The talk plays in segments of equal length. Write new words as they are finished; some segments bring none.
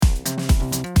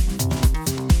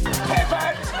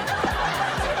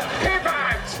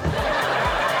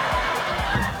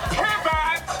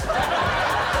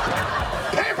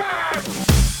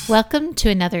Welcome to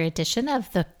another edition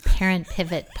of the Parent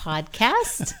Pivot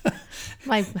podcast.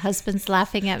 My husband's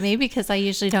laughing at me because I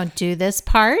usually don't do this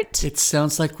part. It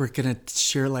sounds like we're going to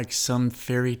share like some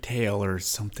fairy tale or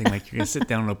something, like you're going to sit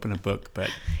down and open a book,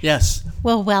 but yes.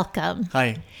 Well, welcome.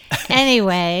 Hi.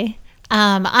 Anyway,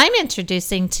 I'm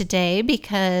introducing today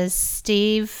because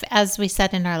Steve, as we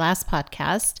said in our last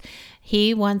podcast,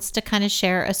 he wants to kind of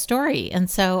share a story. And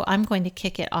so I'm going to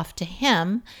kick it off to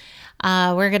him.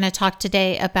 We're going to talk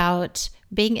today about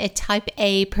being a type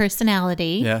A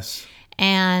personality. Yes.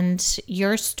 And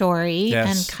your story.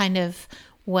 Yes. And kind of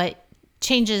what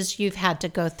changes you've had to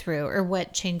go through or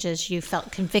what changes you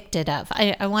felt convicted of.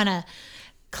 I want to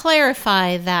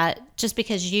clarify that just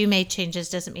because you made changes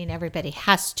doesn't mean everybody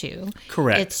has to.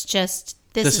 Correct. It's just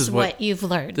this is what you've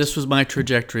learned. This was my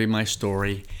trajectory, my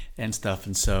story and stuff.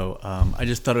 And so I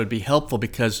just thought it would be helpful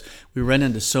because we run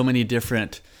into so many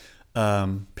different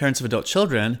parents of adult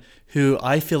children who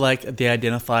I feel like they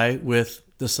identify with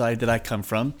the side that I come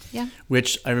from. Yeah.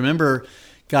 Which I remember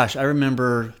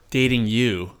dating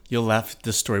you. You'll laugh at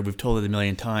this story. We've told it a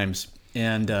million times.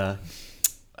 And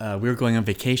we were going on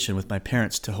vacation with my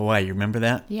parents to Hawaii. You remember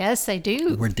that? Yes, I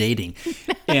do. We're dating.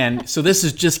 And so this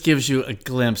just gives you a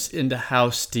glimpse into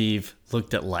how Steve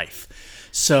looked at life.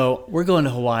 So we're going to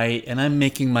Hawaii and I'm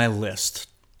making my list.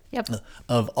 Yep.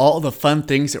 Of all the fun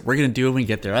things that we're going to do when we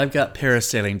get there. I've got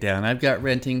parasailing down. I've got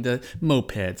renting the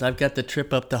mopeds. I've got the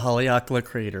trip up to Haleakala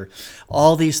Crater.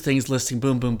 All these things listing,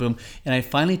 boom, boom, boom. And I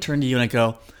finally turn to you and I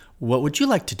go, what would you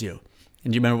like to do?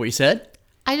 And do you remember what you said?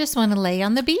 I just want to lay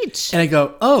on the beach. And I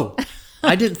go, oh,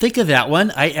 I didn't think of that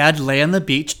one. I add lay on the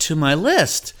beach to my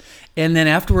list. And then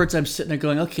afterwards, I'm sitting there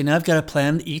going, okay, now I've got to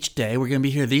plan each day. We're going to be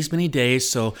here these many days,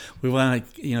 so we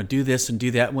want to, do this and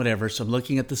do that and whatever. So I'm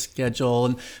looking at the schedule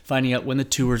and finding out when the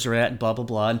tours are at and blah, blah,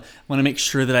 blah. And I want to make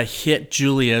sure that I hit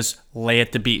Julia's lay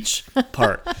at the beach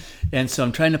part. And so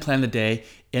I'm trying to plan the day.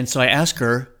 And so I ask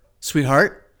her,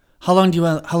 sweetheart, how long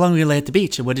will you lay at the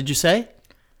beach? And what did you say?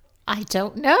 I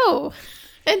don't know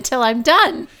until I'm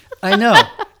done. I know.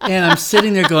 And I'm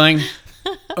sitting there going,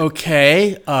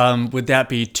 okay, would that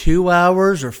be 2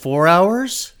 hours or 4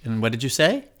 hours? And what did you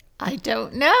say? I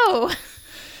don't know.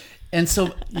 And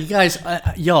so, you guys,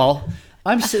 y'all,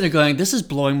 I'm sitting there going, this is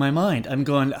blowing my mind. I'm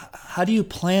going, how do you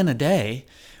plan a day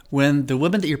when the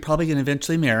woman that you're probably going to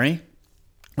eventually marry,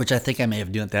 which I think I may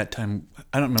have done at that time,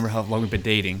 I don't remember how long we've been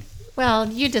dating.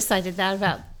 Well, you decided that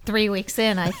about 3 weeks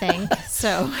in, I think.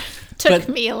 So took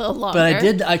me a little longer.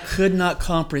 But I could not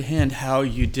comprehend how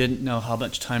you didn't know how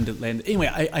much time to land. Anyway,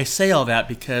 I say all that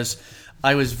because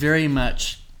I was very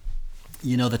much,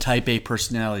 the type A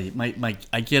personality.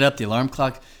 I get up, the alarm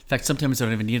clock. In fact, sometimes I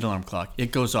don't even need an alarm clock.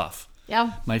 It goes off.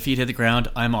 Yeah. My feet hit the ground.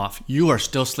 I'm off. You are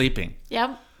still sleeping.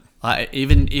 Yep.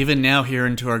 Even now here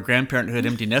into our grandparenthood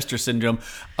empty nester syndrome,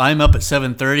 I'm up at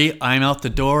 7:30. I'm out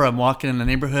the door. I'm walking in the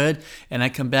neighborhood, and I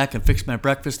come back and fix my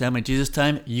breakfast and have my Jesus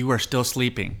time. You are still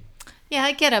sleeping. Yeah,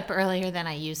 I get up earlier than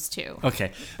I used to.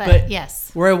 Okay. But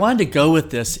yes. Where I wanted to go with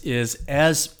this is,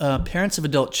 as parents of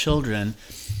adult children,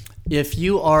 if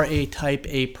you are a type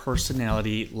A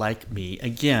personality like me,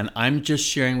 again, I'm just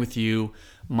sharing with you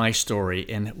my story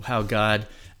and how God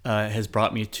has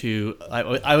brought me to,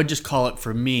 I would just call it,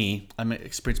 for me, I'm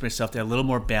experiencing myself to have a little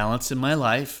more balance in my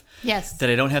life. Yes. That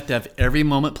I don't have to have every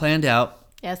moment planned out.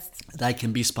 Yes. That I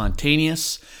can be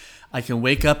spontaneous. I can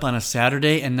wake up on a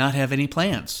Saturday and not have any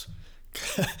plans.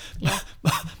 Yeah.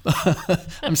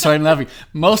 I'm sorry, I'm laughing.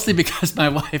 Mostly because my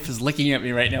wife is looking at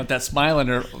me right now with that smile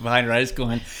behind her eyes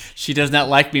going, she does not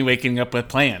like me waking up with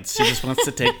plans. She just wants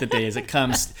to take the day as it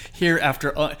comes. Here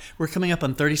after, we're coming up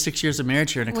on 36 years of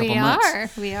marriage here in a couple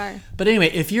months. We are. But anyway,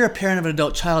 if you're a parent of an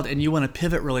adult child and you want to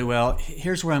pivot really well,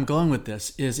 here's where I'm going with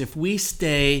this, is if we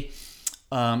stay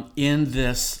in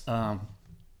this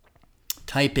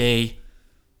type A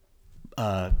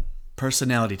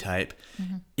personality type,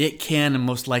 it can and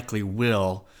most likely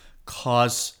will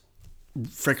cause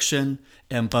friction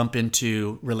and bump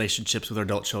into relationships with our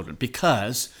adult children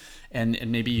because, and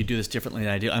maybe you do this differently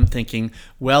than I do, I'm thinking,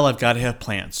 well, I've got to have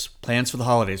plans for the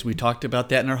holidays. We talked about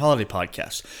that in our holiday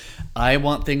podcast. I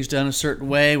want things done a certain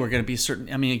way. We're going to be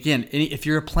certain. I mean, again, if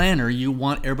you're a planner, you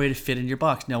want everybody to fit in your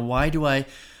box. Now, why do I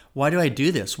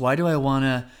do this? Why do I want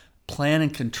to plan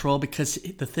and control? Because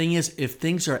the thing is, if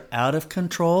things are out of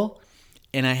control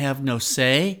and I have no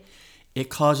say, it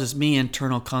causes me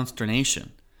internal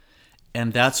consternation.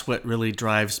 And that's what really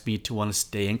drives me to want to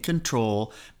stay in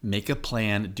control, make a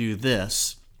plan, do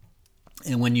this.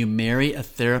 And when you marry a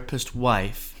therapist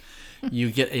wife,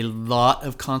 You get a lot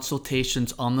of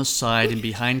consultations on the side and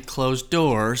behind closed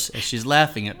doors, as she's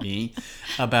laughing at me,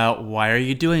 about why are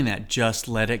you doing that? Just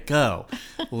let it go.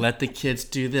 Let the kids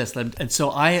do this. And so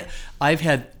I've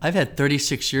had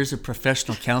 36 years of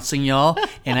professional counseling, y'all,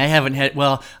 and I haven't had,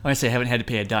 well, I say I haven't had to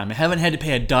pay a dime. I haven't had to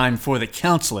pay a dime for the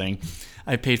counseling.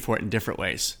 I paid for it in different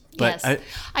ways. But yes.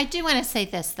 I do want to say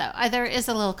this, though. There is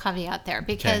a little caveat there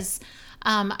because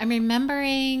I'm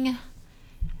remembering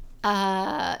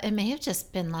it may have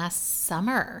just been last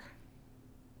summer,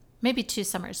 maybe 2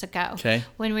 summers ago,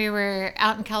 when we were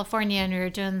out in California and we were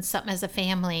doing something as a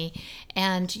family,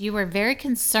 and you were very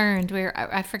concerned.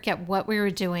 I forget what we were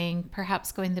doing,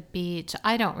 perhaps going to the beach.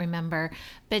 I don't remember,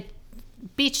 but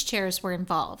beach chairs were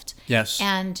involved. Yes.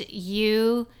 And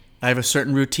I have a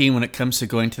certain routine when it comes to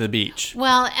going to the beach.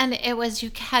 Well, and it was,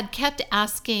 you had kept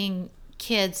asking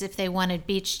kids if they wanted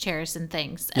beach chairs and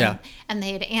things. And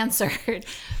they had answered,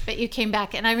 but you came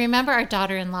back. And I remember our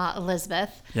daughter-in-law,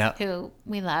 Elizabeth, who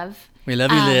we love. We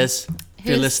love you, Liz, if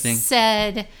you're listening.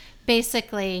 Said,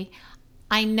 basically,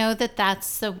 I know that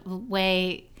that's the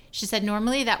way, she said,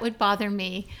 normally that would bother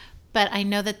me, but I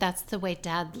know that that's the way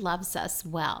Dad loves us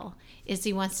well, is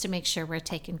he wants to make sure we're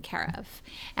taken care of.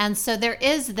 And so there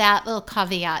is that little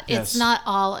caveat. Yes. It's not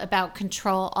all about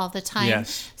control all the time.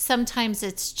 Yes. Sometimes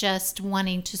it's just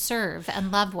wanting to serve and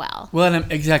love well. Well,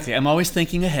 and exactly. I'm always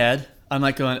thinking ahead. I'm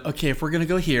like going, okay, if we're going to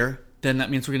go here, then that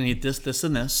means we're going to need this, this,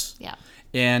 and this. Yeah.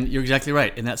 And you're exactly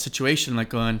right. In that situation, I'm like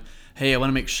going, hey, I want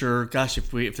to make sure, gosh,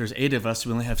 if there's 8 of us,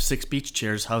 we only have 6 beach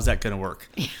chairs, how's that going to work?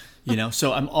 You know,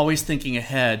 so I'm always thinking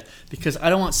ahead because I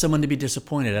don't want someone to be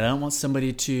disappointed. I don't want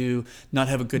somebody to not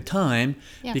have a good time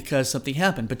because something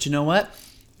happened. But you know what?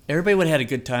 Everybody would have had a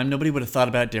good time. Nobody would have thought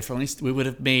about it differently. We would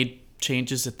have made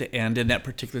changes at the end in that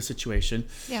particular situation.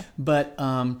 Yeah. But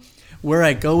where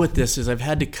I go with this is I've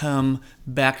had to come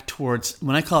back towards,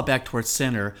 when I call it back towards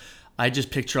center, I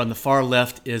just picture on the far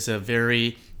left is a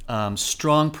very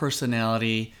strong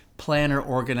personality, planner,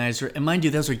 organizer, and mind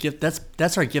you, that's our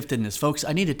giftedness, folks.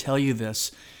 I need to tell you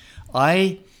this.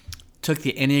 I took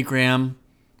the Enneagram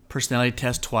personality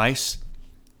test twice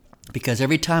because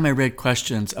every time I read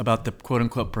questions about the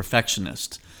quote-unquote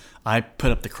perfectionist, I put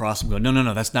up the cross and go,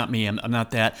 no, that's not me. I'm not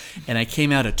that. And I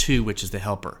came out a 2, which is the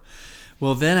helper.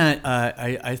 Well, then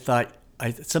I thought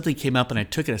something came up and I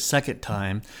took it a second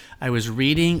time. I was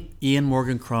reading Ian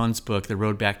Morgan Cron's book, The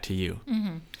Road Back to You.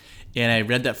 Mm-hmm. And I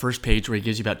read that first page where he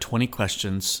gives you about 20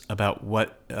 questions about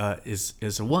what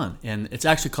is a 1. And it's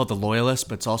actually called The Loyalist,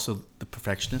 but it's also The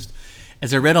Perfectionist.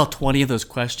 As I read all 20 of those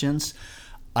questions,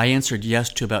 I answered yes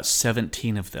to about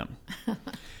 17 of them.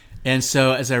 And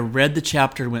so as I read the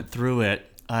chapter and went through it,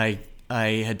 I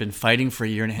had been fighting for a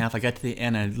year and a half. I got to the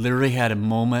end. I literally had a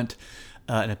moment,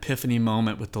 an epiphany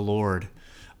moment with the Lord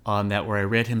on that where I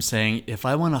read him saying, if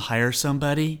I want to hire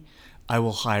somebody, I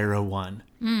will hire a 1.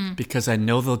 Because I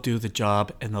know they'll do the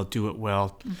job and they'll do it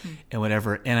well and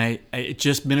whatever. And it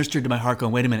just ministered to my heart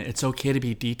going, wait a minute, it's okay to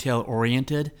be detail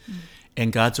oriented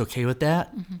and God's okay with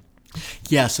that?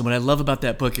 Yes, and what I love about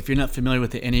that book, if you're not familiar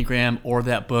with the Enneagram or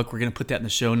that book, we're going to put that in the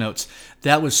show notes.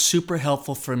 That was super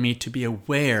helpful for me to be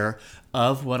aware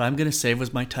of what I'm going to say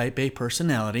was my type A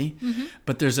personality,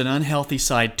 but there's an unhealthy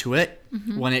side to it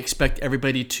when I expect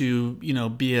everybody to,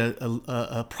 be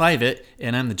a private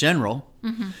and I'm the general.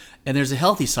 And there's a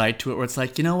healthy side to it where it's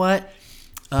like, you know what?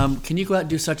 Can you go out and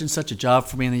do such and such a job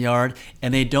for me in the yard?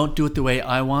 And they don't do it the way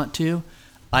I want to.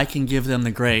 I can give them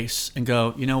the grace and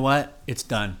go, you know what? It's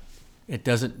done. It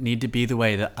doesn't need to be the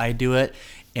way that I do it.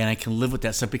 And I can live with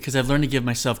that stuff because I've learned to give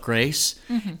myself grace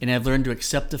and I've learned to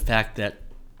accept the fact that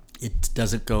it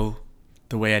doesn't go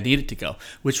the way I need it to go.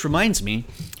 Which reminds me,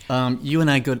 you and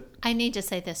I go... I need to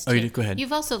say this too. Oh, go ahead.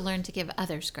 You've also learned to give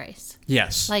others grace.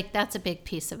 Yes. Like that's a big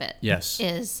piece of it. Yes.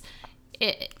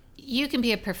 You can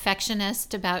be a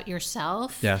perfectionist about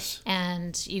yourself. Yes.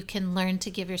 And you can learn to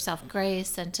give yourself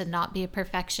grace and to not be a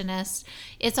perfectionist.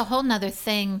 It's a whole nother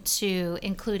thing to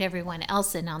include everyone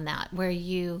else in on that, where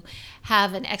you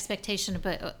have an expectation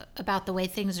about the way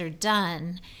things are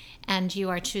done and you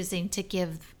are choosing to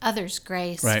give others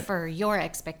grace for your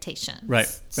expectations. Right.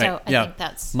 So I think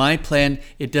that's... My plan,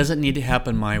 it doesn't need to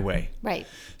happen my way. Right.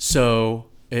 So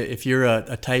if you're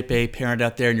a type A parent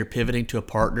out there and you're pivoting to a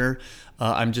partner,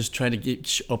 I'm just trying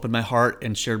to open my heart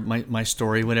and share my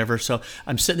story, whatever. So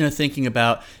I'm sitting there thinking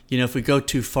about, if we go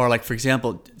too far, like for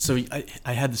example, so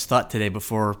I had this thought today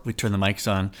before we turned the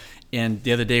mics on. And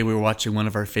the other day we were watching one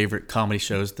of our favorite comedy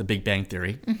shows, The Big Bang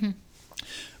Theory.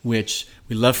 Which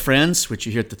we love Friends, which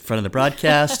you hear at the front of the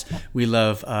broadcast. We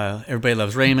love, everybody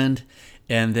loves Raymond.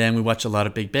 And then we watch a lot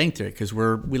of Big Bang Theory because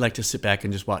we like to sit back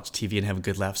and just watch TV and have a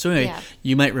good laugh. So anyway,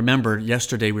 you might remember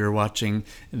yesterday we were watching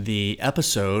the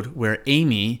episode where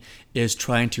Amy is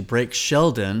trying to break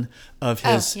Sheldon of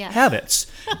his habits.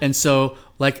 And so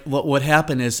like what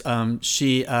happened is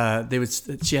she had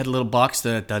a little box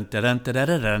and then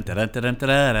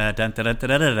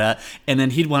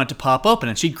he'd want it to pop open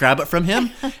and she'd grab it from him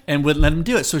and wouldn't let him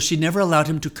do it. So she never allowed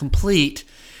him to complete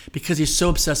because he's so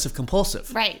obsessive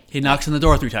compulsive. Right. He knocks on the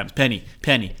door 3 times. Penny,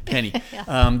 penny, penny. The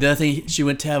other thing, she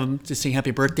went to have him to sing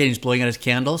happy birthday and he's blowing out his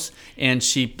candles and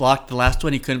she blocked the last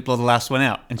one. He couldn't blow the last one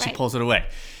out and she pulls it away.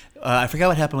 I forgot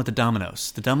what happened with the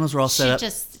dominoes. The dominoes were all set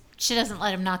up. She doesn't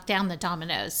let him knock down the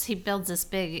dominoes. He builds this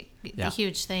big,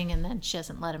 huge thing, and then she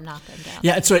doesn't let him knock them down.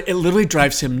 Yeah, so it literally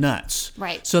drives him nuts.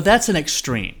 Right. So that's an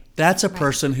extreme. That's a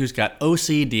person who's got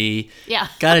OCD. Yeah.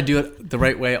 Got to do it the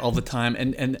right way all the time,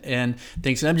 and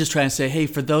things. And I'm just trying to say, hey,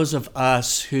 for those of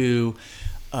us who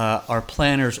are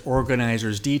planners,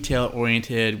 organizers,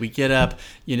 detail-oriented, we get up,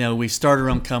 we start our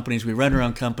own companies, we run our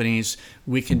own companies,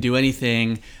 we can do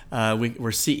anything.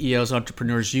 We're CEOs,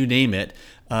 entrepreneurs, you name it.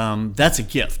 That's a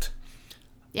gift.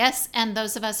 Yes, and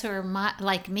those of us who are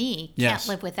like me can't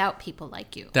live without people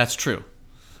like you. That's true.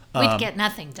 We'd get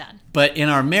nothing done. But in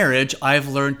our marriage, I've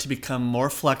learned to become more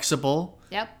flexible,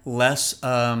 less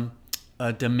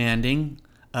demanding.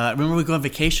 Remember we go on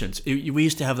vacations. We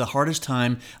used to have the hardest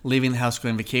time leaving the house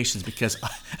going on vacations because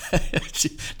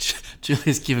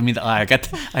Julie's giving me the eye.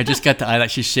 I just got the eye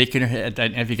that she's shaking her head. I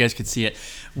don't know if you guys could see it.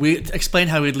 Explain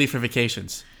how we'd leave for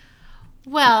vacations.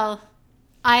 Well,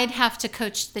 I'd have to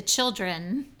coach the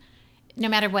children, no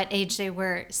matter what age they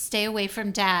were, stay away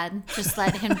from Dad. Just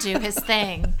let him do his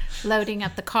thing, loading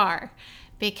up the car.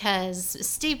 Because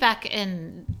Steve, back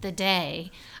in the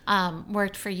day,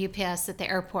 worked for UPS at the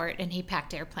airport, and he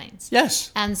packed airplanes.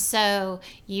 Yes. And so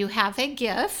you have a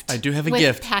gift. I do have a with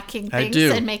gift. Packing things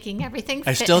and making everything fit.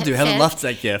 I still do. I haven't left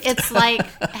that gift. It's like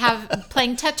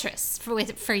playing Tetris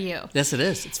for you. Yes, it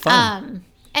is. It's fun.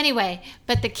 Anyway,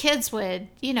 but the kids would,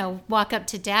 walk up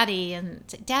to Daddy and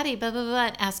say, Daddy, blah, blah, blah,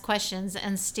 and ask questions.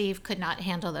 And Steve could not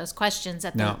handle those questions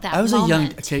at that moment. I was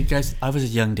a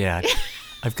young dad.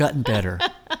 I've gotten better.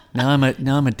 Now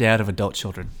I'm a dad of adult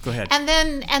children. Go ahead. And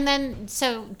then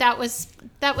so that was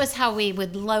how we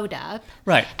would load up.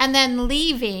 Right. And then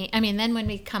then when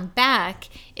we come back,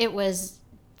 it was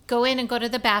go in and go to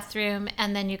the bathroom,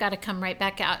 and then you got to come right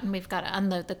back out, and we've got to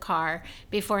unload the car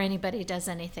before anybody does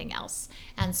anything else.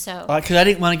 And so because I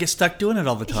didn't want to get stuck doing it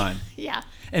all the time. Yeah.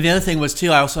 And the other thing was,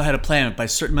 too, I also had a plan. By a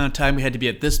certain amount of time, we had to be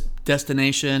at this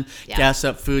destination, gas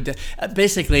up food.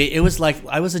 Basically, it was like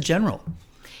I was a general.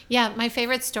 Yeah, my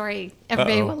favorite story,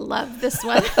 everybody will love this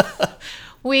one.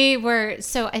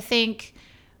 I think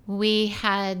we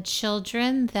had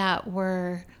children that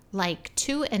were like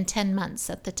 2 and 10 months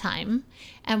at the time,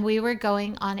 and we were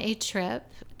going on a trip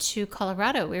to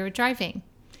Colorado. We were driving.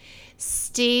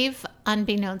 Steve,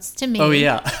 unbeknownst to me,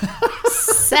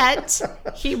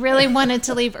 he really wanted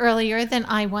to leave earlier than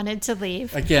I wanted to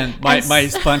leave. Again, my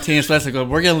spontaneous lesson,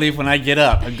 we're going to leave when I get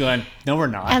up. I'm going, no, we're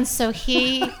not. And so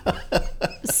he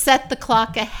set the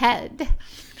clock ahead.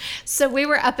 So we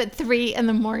were up at 3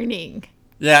 a.m.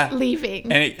 Yeah. Leaving.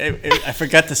 And I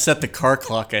forgot to set the car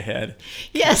clock ahead.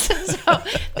 Yes. And so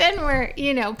then we're,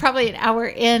 probably an hour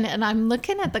in, and I'm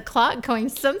looking at the clock going,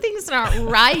 something's not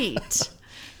right.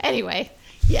 Anyway,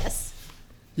 yes.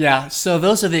 Yeah, so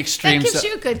those are the extremes. That gives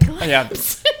you a good glimpse. Yeah,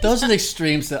 those are the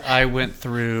extremes that I went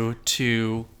through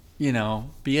to,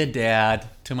 be a dad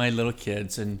to my little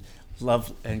kids and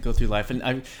love and go through life.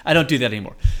 And I don't do that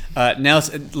anymore. Now,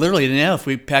 if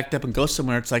we packed up and go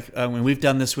somewhere, it's like when we've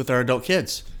done this with our adult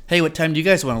kids. Hey, what time do you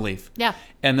guys want to leave? Yeah.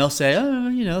 And they'll say,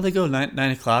 they go 9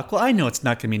 o'clock. Well, I know it's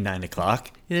not going to be 9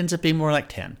 o'clock. It ends up being more like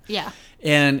 10. Yeah.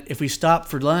 And if we stop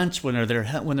for lunch when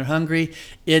they're hungry,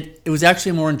 it was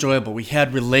actually more enjoyable. We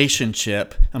had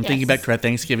relationship. I'm thinking back to our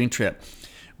Thanksgiving trip.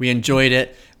 We enjoyed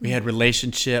it. We had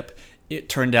relationship. It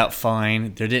turned out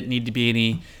fine. There didn't need to be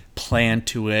any plan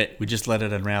to it. We just let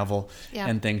it unravel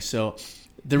and things. So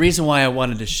the reason why I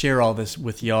wanted to share all this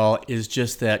with y'all is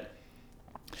just that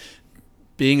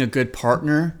being a good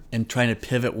partner and trying to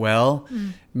pivot well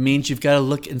means you've got to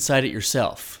look inside at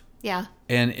yourself. Yeah.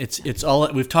 And it's all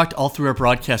we've talked all through our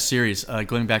broadcast series,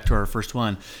 going back to our first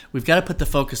one. We've got to put the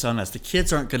focus on us. The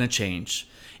kids aren't going to change,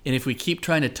 and if we keep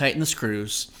trying to tighten the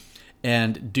screws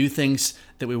and do things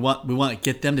that we want to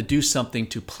get them to do something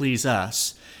to please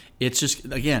us. It's just,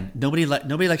 again, nobody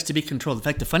likes to be controlled. In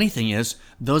fact, the funny thing is,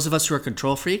 those of us who are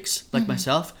control freaks, like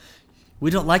myself, we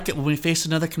don't like it when we face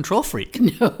another control freak.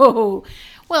 No,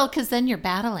 well, because then you're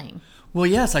battling. Well,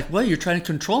 yeah, it's like, well, you're trying to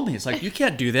control me. It's like, you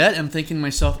can't do that. I'm thinking to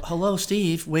myself, hello,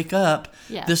 Steve, wake up.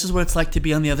 Yeah. This is what it's like to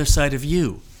be on the other side of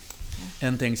you.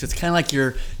 And things. It's kind of like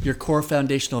your core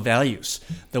foundational values.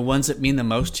 The ones that mean the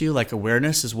most to you, like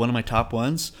awareness is one of my top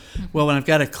ones. Mm-hmm. Well, when I've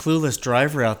got a clueless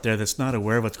driver out there that's not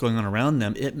aware of what's going on around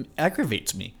them, it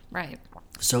aggravates me. Right.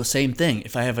 So same thing.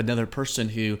 If I have another person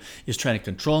who is trying to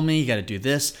control me, you got to do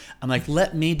this. I'm like,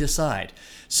 let me decide.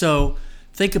 So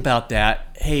think about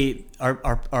that. Hey,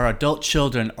 our adult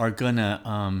children are going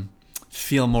to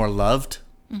feel more loved.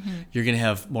 Mm-hmm. You're going to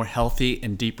have more healthy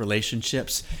and deep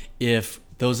relationships if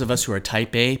those of us who are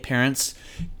type A parents,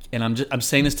 and I'm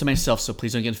saying this to myself, so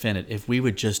please don't get offended, if we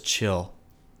would just chill.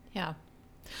 Yeah.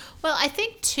 Well, I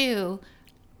think too,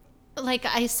 like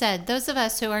I said, those of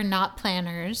us who are not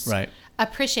planners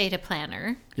appreciate a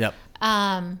planner. Yep.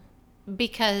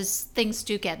 Because things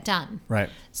do get done.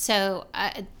 Right. So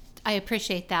I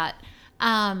appreciate that.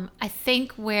 I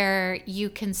think where you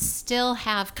can still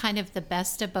have kind of the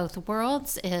best of both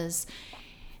worlds is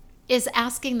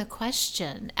asking the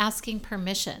question, asking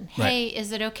permission. Hey,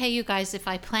 is it okay, you guys, if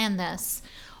I plan this?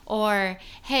 Or,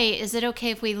 hey, is it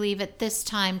okay if we leave at this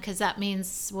time because that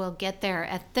means we'll get there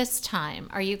at this time?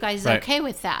 Are you guys okay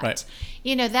with that? Right.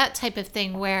 You know, that type of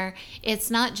thing where it's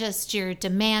not just you're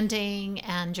demanding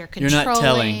and you're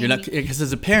controlling. You're not telling. Because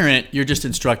as a parent, you're just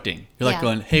instructing. You're like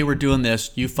going, hey, we're doing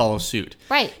this. You follow suit.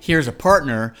 Right. Here's a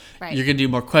partner. Right. You're going to do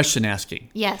more question asking.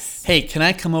 Yes. Hey, can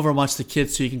I come over and watch the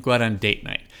kids so you can go out on date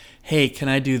night? Hey, can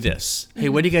I do this? Hey,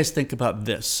 what do you guys think about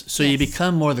this? So you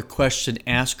become more the question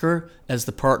asker as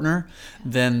the partner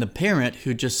than the parent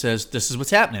who just says, this is what's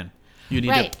happening. You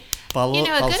need to follow suit. You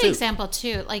know, a good example,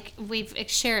 too, like we've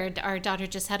shared, our daughter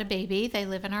just had a baby. They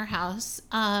live in our house.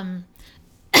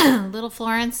 Little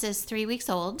Florence is 3 weeks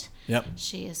old. Yep.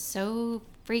 She is so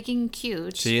freaking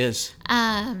cute. She is.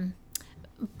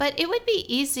 But it would be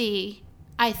easy,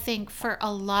 I think, for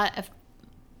a lot of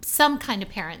some kind of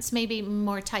parents, maybe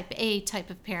more type A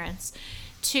type of parents,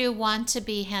 to want to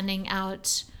be handing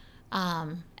out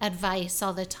advice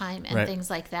all the time and things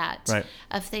like that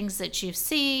of things that you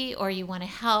see or you want to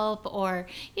help, or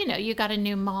you know, you got a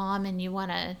new mom and you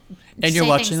want to and you're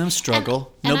watching them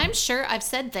struggle, and I'm sure I've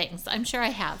said things, I'm sure I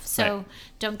have, so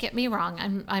don't get me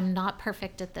wrong, I'm not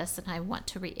perfect at this and I want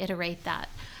to reiterate that,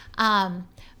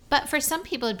 but for some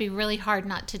people it'd be really hard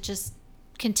not to just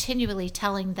continually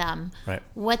telling them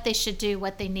what they should do,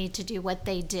 what they need to do, what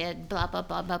they did, blah, blah,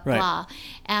 blah, blah, blah.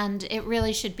 And it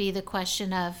really should be the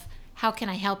question of, how can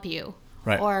I help you?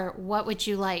 Or what would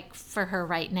you like for her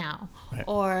right now?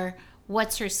 Or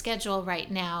what's her schedule right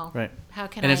now? How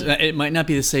can it might not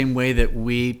be the same way that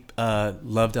we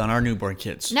loved on our newborn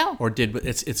kids. No. Or did.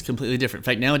 It's completely different.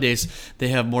 In fact, nowadays they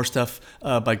have more stuff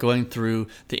by going through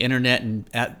the internet and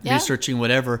researching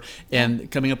whatever and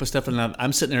coming up with stuff. And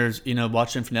I'm sitting there, you know,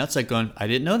 watching from the outside going, I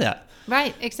didn't know that.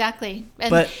 Right, exactly.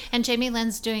 And Jamie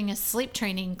Lynn's doing a sleep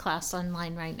training class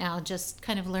online right now, just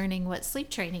kind of learning what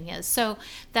sleep training is. So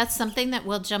that's something that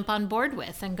we'll jump on board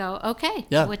with and go, okay,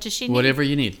 what does she need? Whatever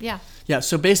you need. Yeah. Yeah,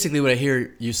 so basically what I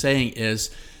hear you saying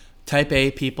is type A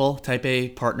people, type A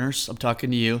partners, I'm talking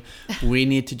to you, we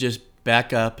need to just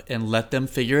back up and let them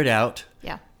figure it out.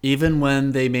 Yeah. Even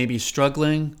when they may be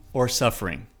struggling or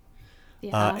suffering.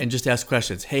 Yeah. And just ask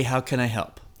questions. Hey, how can I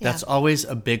help? That's always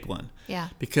a big one. Yeah.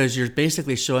 Because you're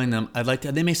basically showing them,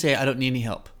 they may say, I don't need any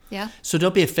help. Yeah. So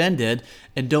don't be offended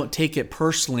and don't take it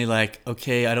personally like,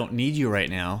 okay, I don't need you right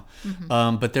now.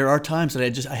 Mm-hmm. But there are times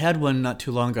that I had one not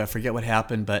too long ago. I forget what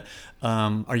happened, but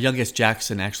our youngest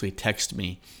Jackson actually texted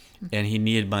me and he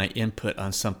needed my input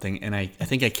on something. And I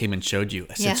think I came and showed you.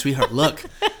 I said, sweetheart, look,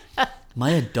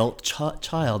 my adult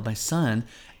child, my son,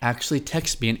 actually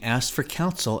texted me and asked for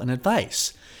counsel and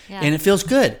advice. Yeah. And it feels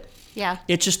good. Yeah.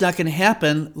 It's just not going to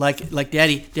happen like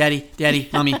daddy,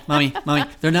 mommy.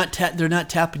 They're not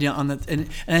tapping you on the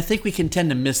and I think we can tend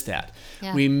to miss that.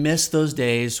 Yeah. We miss those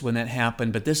days when that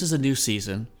happened, but this is a new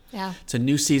season. Yeah. It's a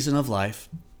new season of life.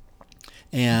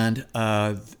 And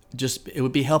it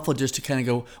would be helpful just to kind of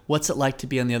go, what's it like to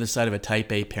be on the other side of a type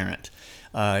A parent?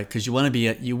 Because you want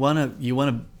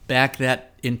to back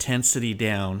that intensity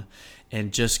down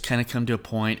and just kind of come to a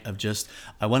point of just,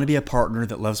 I want to be a partner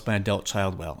that loves my adult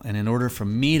child well. And in order for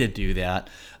me to do that,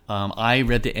 I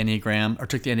read the Enneagram, or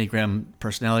took the Enneagram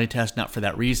personality test, not for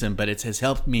that reason, but it has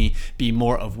helped me be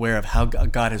more aware of how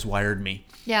God has wired me.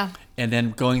 Yeah. And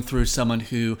then going through someone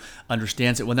who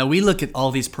understands it. Well, now we look at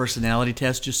all these personality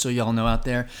tests, just so y'all know out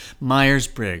there,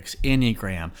 Myers-Briggs,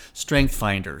 Enneagram, Strength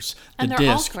Finders, the and they're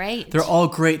DISC. All great. They're all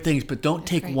great things, but don't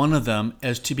take one of them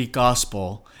as to be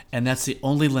gospel, and that's the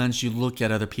only lens you look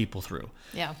at other people through.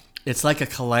 Yeah. It's like a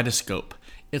kaleidoscope.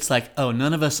 It's like, oh,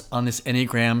 none of us on this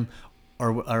Enneagram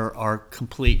are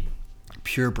complete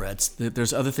purebreds.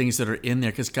 There's other things that are in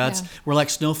there because we're like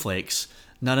snowflakes,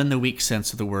 not in the weak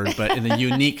sense of the word, but in the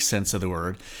unique sense of the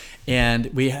word. And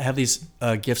we have these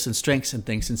gifts and strengths and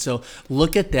things. And so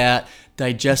look at that,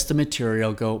 digest the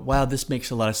material, go, wow, this makes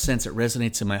a lot of sense. It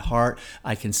resonates in my heart.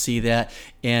 I can see that.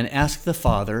 And ask the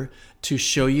Father to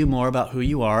show you more about who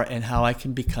you are and how I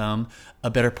can become a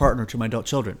better partner to my adult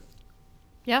children.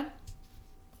 Yeah.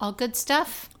 All good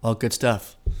stuff. All good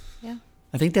stuff. Yeah.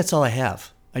 I think that's all I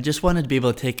have. I just wanted to be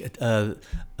able to take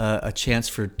a chance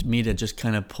for me to just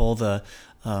kind of pull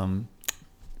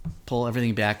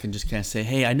everything back and just kind of say,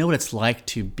 hey, I know what it's like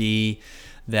to be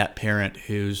that parent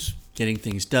who's getting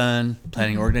things done,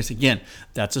 planning, organizing. Again,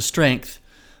 that's a strength.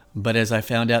 But as I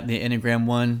found out in the Enneagram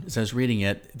 1, as I was reading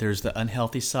it, there's the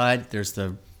unhealthy side, there's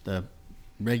the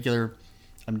regular,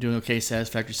 I'm doing okay,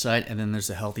 satisfactory side, and then there's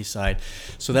the healthy side.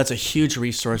 So that's a huge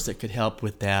resource that could help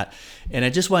with that. And I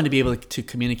just wanted to be able to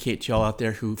communicate to y'all out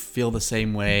there who feel the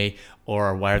same way or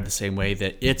are wired the same way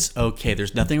that it's okay.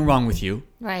 There's nothing wrong with you.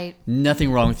 Right.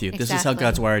 Nothing wrong with you. Exactly. This is how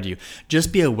God's wired you.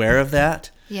 Just be aware of that.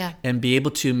 Yeah. And be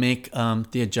able to make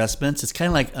the adjustments. It's kind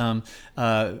of like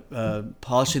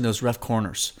polishing those rough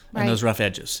corners and those rough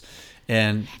edges.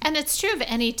 And it's true of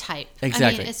any type.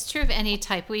 Exactly. I mean, it's true of any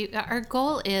type. Our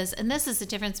goal is, and this is the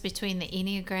difference between the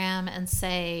Enneagram and,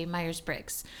 say,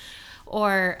 Myers-Briggs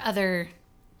or other,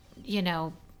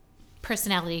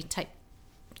 personality type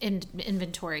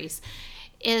inventories,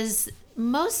 is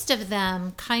most of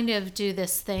them kind of do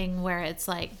this thing where it's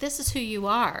like, this is who you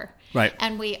are. Right.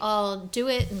 And we all do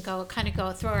it and go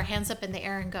throw our hands up in the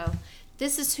air and go,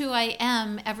 this is who I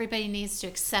am. Everybody needs to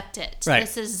accept it. Right.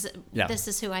 This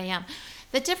is who I am.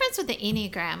 The difference with the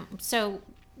Enneagram, so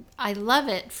I love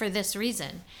it for this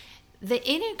reason. The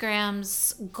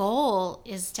Enneagram's goal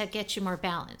is to get you more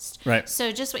balanced. Right.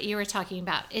 So just what you were talking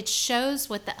about, it shows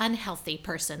what the unhealthy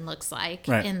person looks like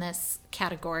in this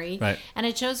category. Right. And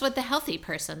it shows what the healthy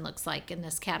person looks like in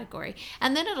this category.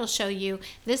 And then it'll show you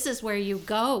this is where you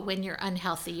go when you're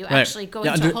unhealthy. You actually go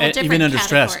into a whole different even under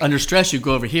category. stress. Under stress, you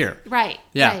go over here. Right.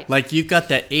 Yeah. Right. Like you've got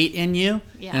that 8 in you,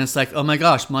 and it's like, oh my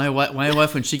gosh, my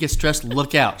wife when she gets stressed,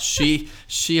 look out. She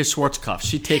is Schwarzkopf.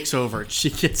 She takes over. She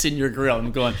gets in your grill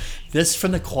and going, this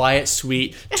from the quiet,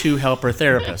 sweet 2-helper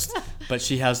therapist. But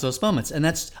she has those moments, and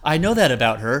I know that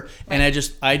about her, and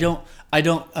I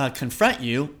don't confront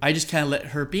you. I just kind of let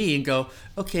her be and go,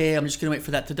 okay, I'm just going to wait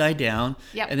for that to die down.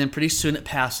 Yep. And then pretty soon it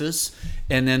passes,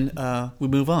 and then we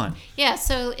move on. Yeah,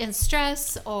 so in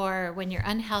stress or when you're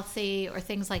unhealthy or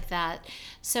things like that.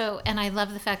 So, and I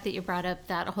love the fact that you brought up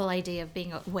that whole idea of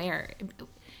being aware.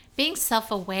 Being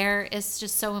self-aware is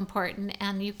just so important,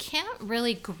 and you can't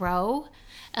really grow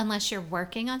unless you're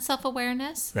working on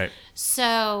self-awareness. Right.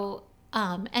 So,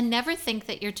 and never think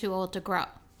that you're too old to grow.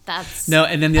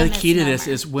 And then the other key to this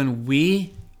is when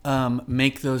we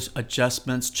make those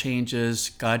adjustments,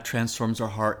 changes, God transforms our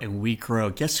heart and we grow.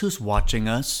 Guess who's watching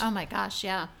us? Oh my gosh,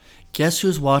 yeah. Guess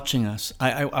who's watching us?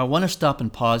 I want to stop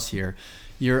and pause here.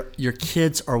 Your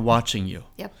kids are watching you.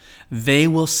 Yep. They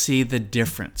will see the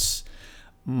difference.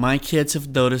 My kids have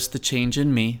noticed the change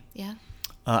in me. Yeah.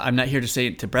 I'm not here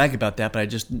to brag about that,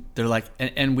 but they're like,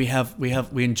 and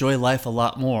we enjoy life a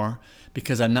lot more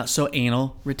because I'm not so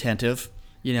anal retentive,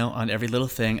 on every little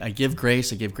thing. I give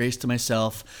grace to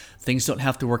myself. Things don't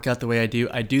have to work out the way I do.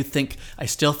 I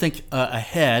still think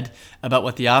ahead about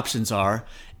what the options are,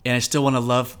 and I still want to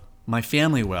love my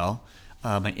family well.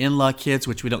 My in-law kids,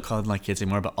 which we don't call them my kids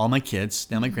anymore, but all my kids,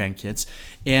 now my grandkids.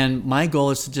 And my goal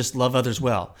is to just love others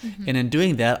well. Mm-hmm. And in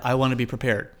doing that, I want to be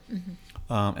prepared. Mm-hmm.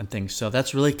 And things. So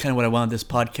that's really kind of what I wanted this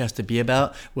podcast to be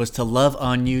about, was to love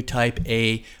on you type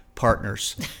A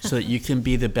partners so that you can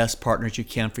be the best partners you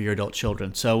can for your adult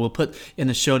children. So we'll put in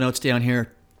the show notes down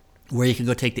here where you can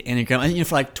go take the Enneagram. And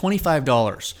for like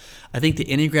 $25, I think the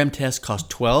Enneagram test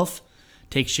costs $12.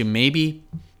 Takes you maybe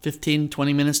 15,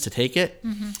 20 minutes to take it.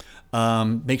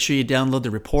 Mm-hmm. Make sure you download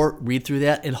the report, read through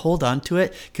that, and hold on to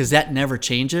it because that never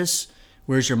changes,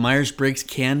 whereas your Myers-Briggs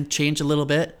can change a little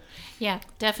bit. Yeah,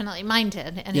 definitely. Mine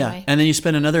did, anyway. Yeah, and then you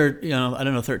spend another,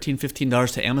 $13,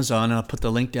 $15 to Amazon, and I'll put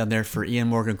the link down there for Ian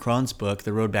Morgan Cron's book,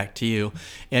 The Road Back to You,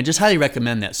 and just highly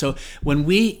recommend that. So when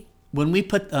we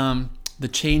put the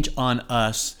change on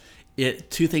us,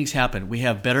 two things happen. We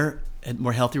have better and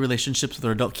more healthy relationships with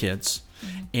our adult kids,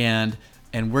 mm-hmm.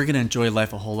 and we're going to enjoy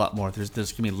life a whole lot more. There's going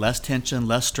to be less tension,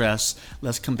 less stress,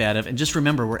 less combative, and just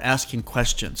remember, we're asking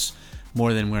questions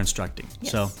more than we're instructing.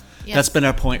 Yes. So that's been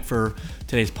our point for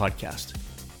today's podcast.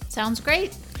 Sounds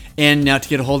great. And now to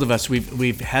get a hold of us,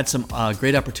 we've had some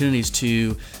great opportunities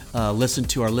to listen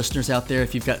to our listeners out there.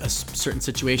 If you've got a certain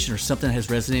situation or something that has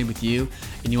resonated with you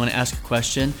and you want to ask a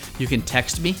question, you can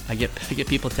text me. I get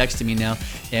people texting me now,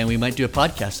 and we might do a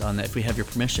podcast on that if we have your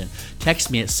permission.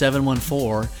 Text me at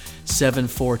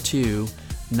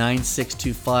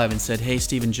 714-742-9625 and said, hey,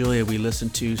 Steve and Julia, we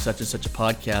listened to such and such a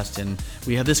podcast, and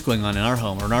we have this going on in our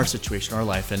home or in our situation, our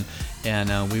life,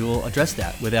 and we will address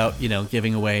that without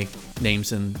giving away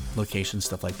names and locations,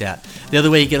 stuff like that. The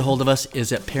other way you get a hold of us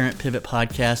is at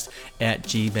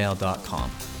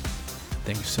parentpivotpodcast@gmail.com.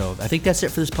 So I think that's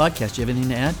it for this podcast. Do you have anything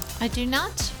to add? I do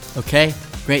not. Okay,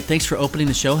 great. Thanks for opening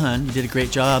the show, hon. You did a great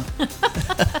job.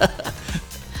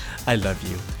 I love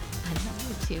you. I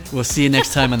love you too. We'll see you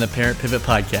next time on the Parent Pivot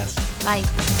Podcast. Bye.